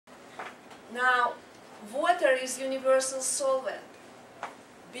Now, water is universal solvent.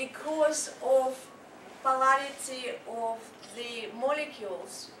 Because of polarity of the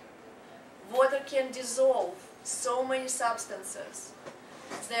molecules, water can dissolve so many substances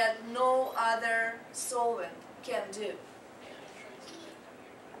that no other solvent can do.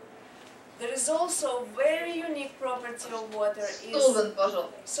 There is also very unique property of water is Solvent,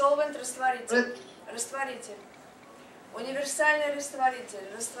 пожалуйста. Solvent растворитель. Растворитель. Универсальный растворитель.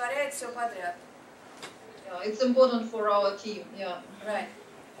 Растворяет все подряд. Yeah, it's important for our team. Yeah. Right.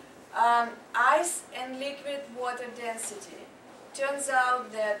 Ice and liquid water density. Turns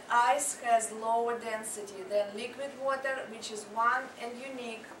out that ice has lower density than liquid water, which is one and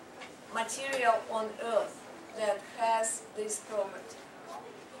unique material on Earth that has this property.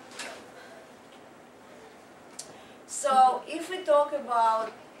 So if we talk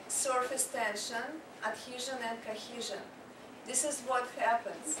about surface tension, adhesion and cohesion, this is what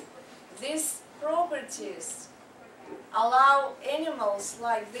happens. These properties allow animals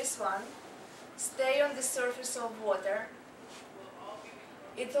like this one stay on the surface of water.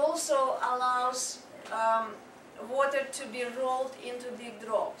 It also allows water to be rolled into big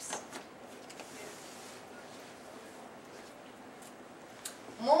drops.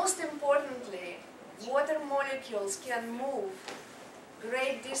 Most importantly, water molecules can move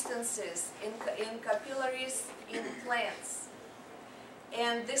great distances in capillaries in plants.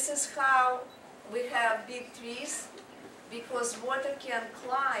 And this is how we have big trees, because water can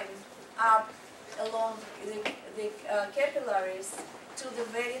climb up along the capillaries to the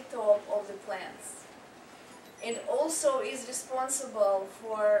very top of the plants. It also is responsible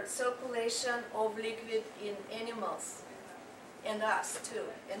for circulation of liquid in animals, and us too,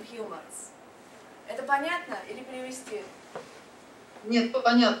 and humans. Это понятно или перевести? Нет,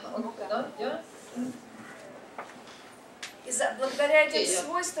 понятно. Okay. Да? Yeah? Благодаря этим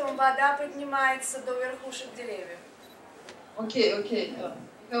свойствам вода поднимается до верхушек деревьев. Okay, okay. Yeah.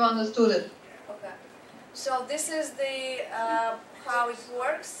 I have understood it. Okay. So this is the how it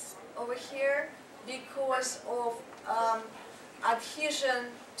works over here. Because of adhesion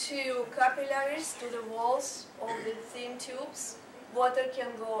to capillaries, to the walls of the thin tubes, water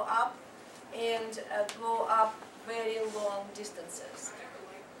can go up and go up very long distances.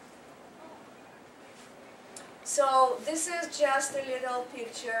 So this is just a little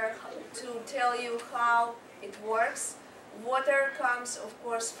picture to tell you how it works. Water comes, of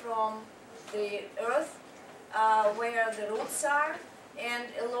course, from the earth, where the roots are, and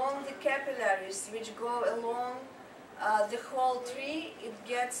along the capillaries which go along the whole tree, it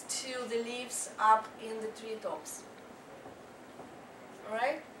gets to the leaves up in the treetops.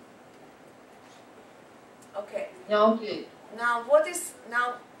 Alright? Okay. Yeah, okay. Now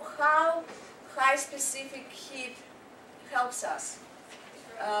how high specific heat helps us?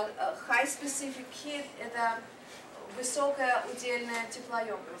 High specific heat – это высокая удельная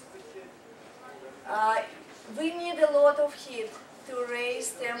теплоемкость. We need a lot of heat to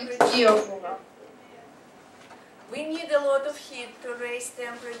raise temperature. We need a lot of heat to raise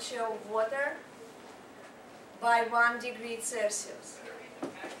temperature of water by 1 degree Celsius.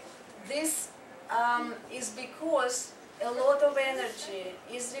 This is because a lot of energy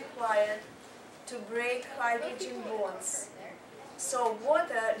is required to break hydrogen bonds. So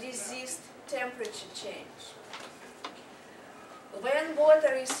water resists temperature change. When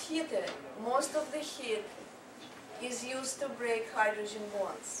water is heated, most of the heat is used to break hydrogen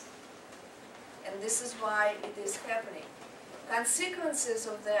bonds. And this is why it is happening. Consequences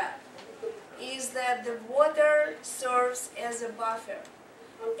of that is that the water serves as a buffer.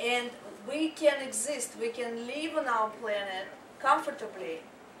 And we can exist, we can live on our planet comfortably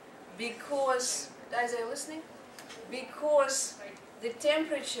because, guys, are you listening? Because the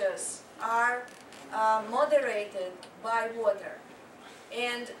temperatures are moderated by water.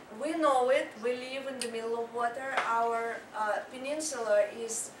 And we know it, we live in the middle of water. Our peninsula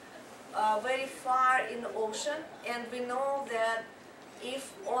is very far in the ocean, and we know that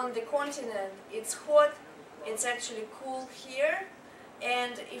if on the continent it's hot, it's actually cool here,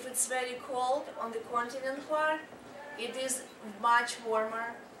 and if it's very cold on the continent part, it is much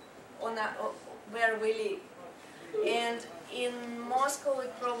warmer on where we live. And in Moscow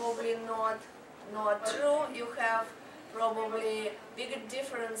it's probably not true. You have probably bigger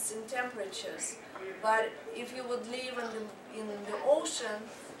difference in temperatures, but if you would live in the ocean,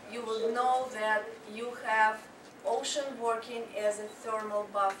 you would know that you have ocean working as a thermal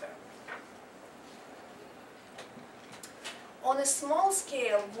buffer. On a small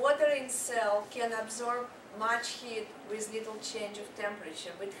scale, water itself can absorb much heat with little change of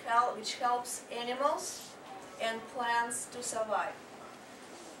temperature, which helps animals and plants to survive.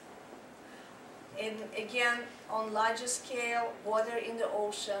 And again, on larger scale, water in the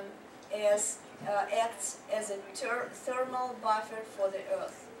ocean acts as a thermal buffer for the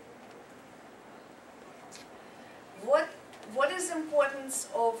Earth. What is the importance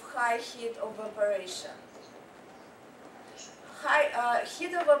of high heat evaporation?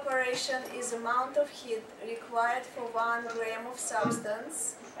 Heat evaporation is the amount of heat required for 1 gram of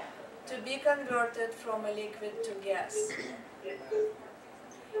substance to be converted from a liquid to gas.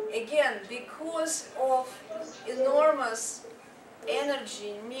 Again, because of enormous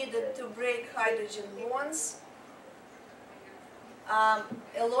energy needed to break hydrogen bonds,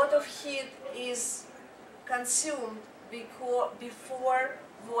 a lot of heat is consumed before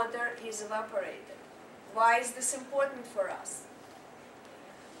water is evaporated. Why is this important for us?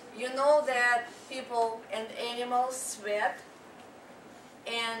 You know that people and animals sweat,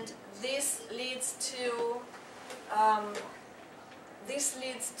 and this leads to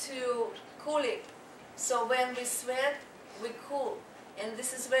cooling. So when we sweat, we cool, and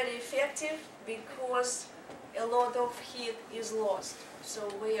this is very effective because a lot of heat is lost, so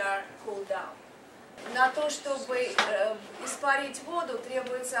we are cooled down. На то, чтобы испарить воду,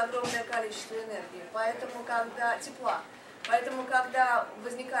 требуется огромное количество энергии, поэтому когда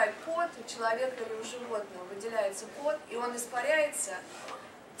возникает пот, у человека или у животного выделяется пот, и он испаряется,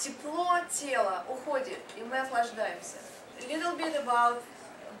 тепло тела уходит, и мы охлаждаемся. A little bit about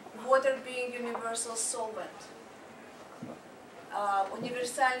water being universal solvent.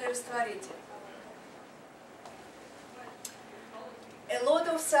 Универсальный растворитель. A lot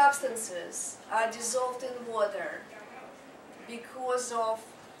of substances are dissolved in water because of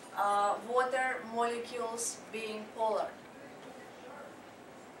water molecules being polar.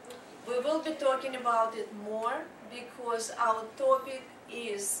 We will be talking about it more because our topic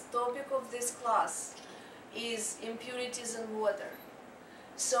of this class is impurities in water.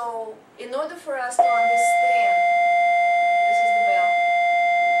 So, in order for us to understand, this is the bell.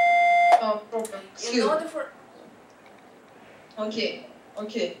 No problem. In order for Okay.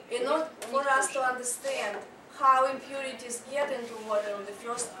 In order for us to understand how impurities get into water in the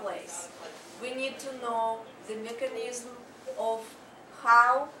first place, we need to know the mechanism of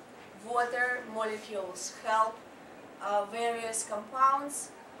how water molecules help various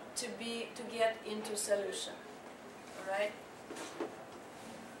compounds to get into solution. All right?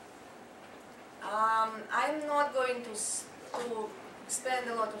 I'm not going to spend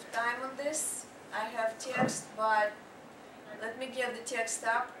a lot of time on this. I have text, but let me get the text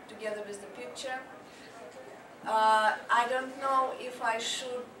up together with the picture. I don't know if I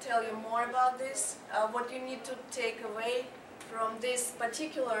should tell you more about this. What you need to take away from this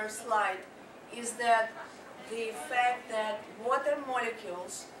particular slide is that the fact that water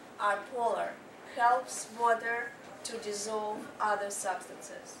molecules are polar helps water to dissolve other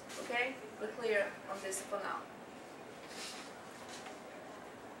substances. Okay? We're clear on this for now.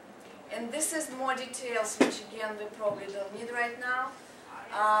 And this is more details, which again we probably don't need right now.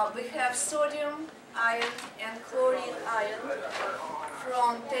 We have sodium ion and chlorine ion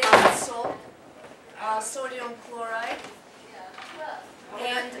from table salt, sodium chloride.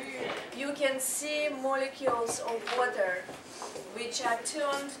 And you can see molecules of water which are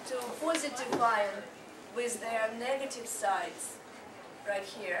turned to positive ion with their negative sides right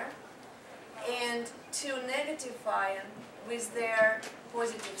here, and to negative ion with their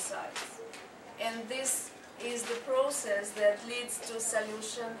positive sides. And this is the process that leads to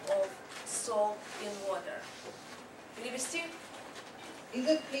solution of salt in water. Перевести? Is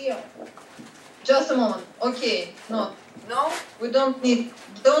it clear? Just a moment. Okay. No. No? We don't need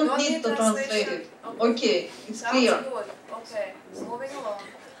to translate it. Okay. It's Sounds clear. good. Okay. Moving along.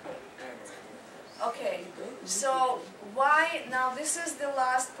 Okay. So why now? This is the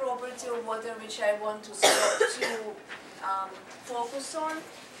last property of water which I want to focus on.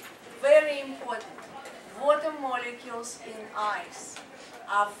 Very important. Water molecules in ice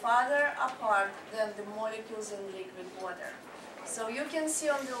are farther apart than the molecules in liquid water. So you can see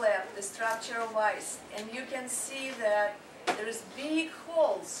on the left the structure of ice, and you can see that there is big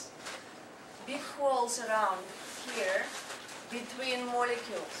holes around here between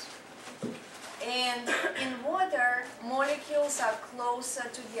molecules. And in water, molecules are closer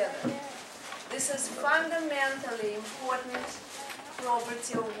together. This is fundamentally important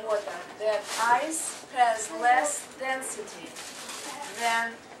property of water, that ice has less density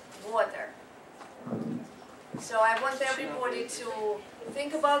than water. So I want everybody to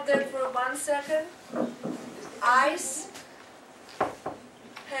think about that for 1 second. Ice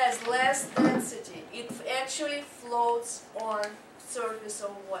has less density. It actually floats on surface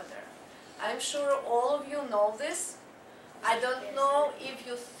of water. I'm sure all of you know this. I don't know if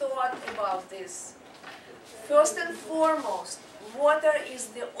you thought about about this. First and foremost, water is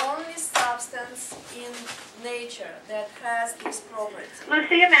the only substance in nature that has this property.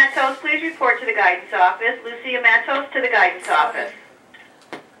 Lucia Matos, please report to the guidance office. Lucia Matos to the guidance office.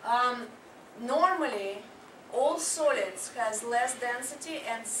 Normally, all solids has less density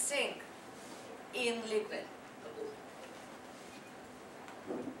and sink in liquid.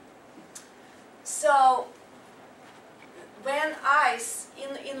 So, when ice,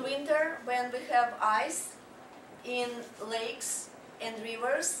 in winter, when we have ice in lakes and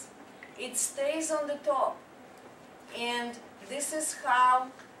rivers, it stays on the top. And this is how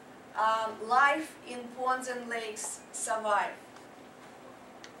life in ponds and lakes survive,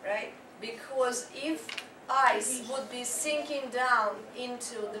 right? Because if ice would be sinking down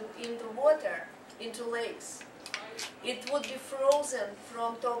into water, into lakes, it would be frozen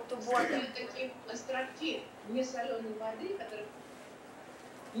from top to bottom. Такие островки несоленой воды, которые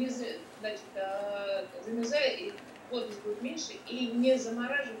замерзают, и плотность будет меньше, и не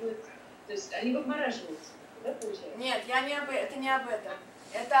замораживают, то есть они вымораживаются, да, получается? Нет, это не об этом.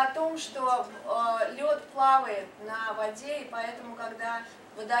 Это о том, что лед плавает на воде, и поэтому, когда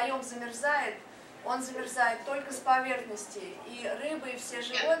водоем замерзает, он замерзает только с поверхности, и рыбы, и все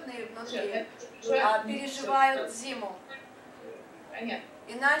животные внутри переживают зиму. Понятно.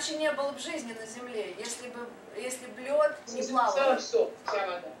 Иначе не было бы жизни на Земле, если бы лед не плавал.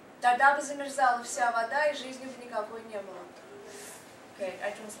 Тогда бы замерзала вся вода, и жизни бы никакой не было. Okay,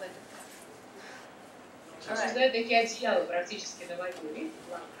 I translated. Создают такие одеяла практически на воде, видите,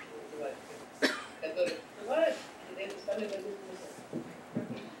 которые бывают, и дают остальные воду.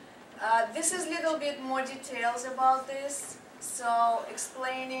 This is a little bit more details about this, so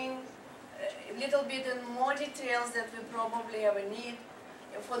explaining a little bit in more details that we probably ever need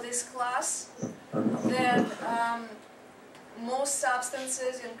for this class, that most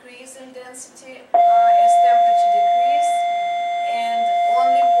substances increase in density as temperature decrease, and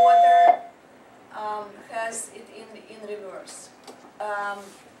only water has it in reverse.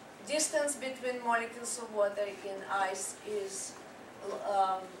 Distance between molecules of water in ice is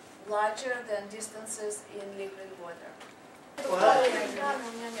larger than distances in liquid water. Okay,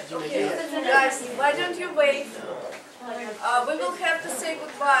 guys, why don't you wait? We will have to say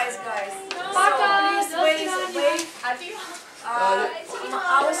goodbyes, guys. So please wait.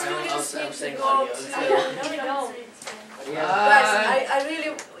 Our students need to go to... Guys,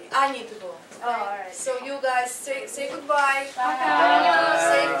 I need to go. Oh, alright. So you guys say goodbye.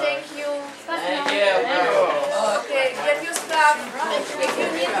 Say thank you. Thank you. Okay, get your stuff. If you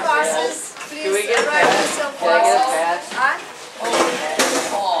need passes, please Can we get write pass? yourself Can I get a passes. pass? Huh?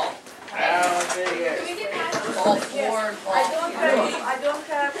 Paul. Paul Ford, I don't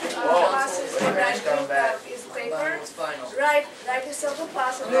have passes, but I think that is paper. Write yourself a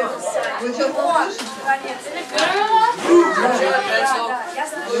pass and then sign. Вы что, Вот, слышите? конец. Да, я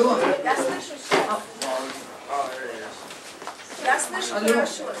слышу все. Я слышу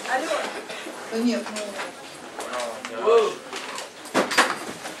хорошо. Алло. Да нет,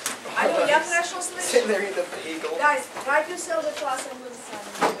 Алло, я хорошо слышу. Sitting there eating the bagel. Guys, write yourself a pass and we'll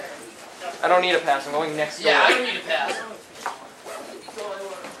sign. I don't need a pass. I'm going next door. Yeah, I don't need a pass.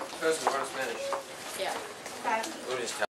 First, we're Spanish. Yeah. Okay. We'll just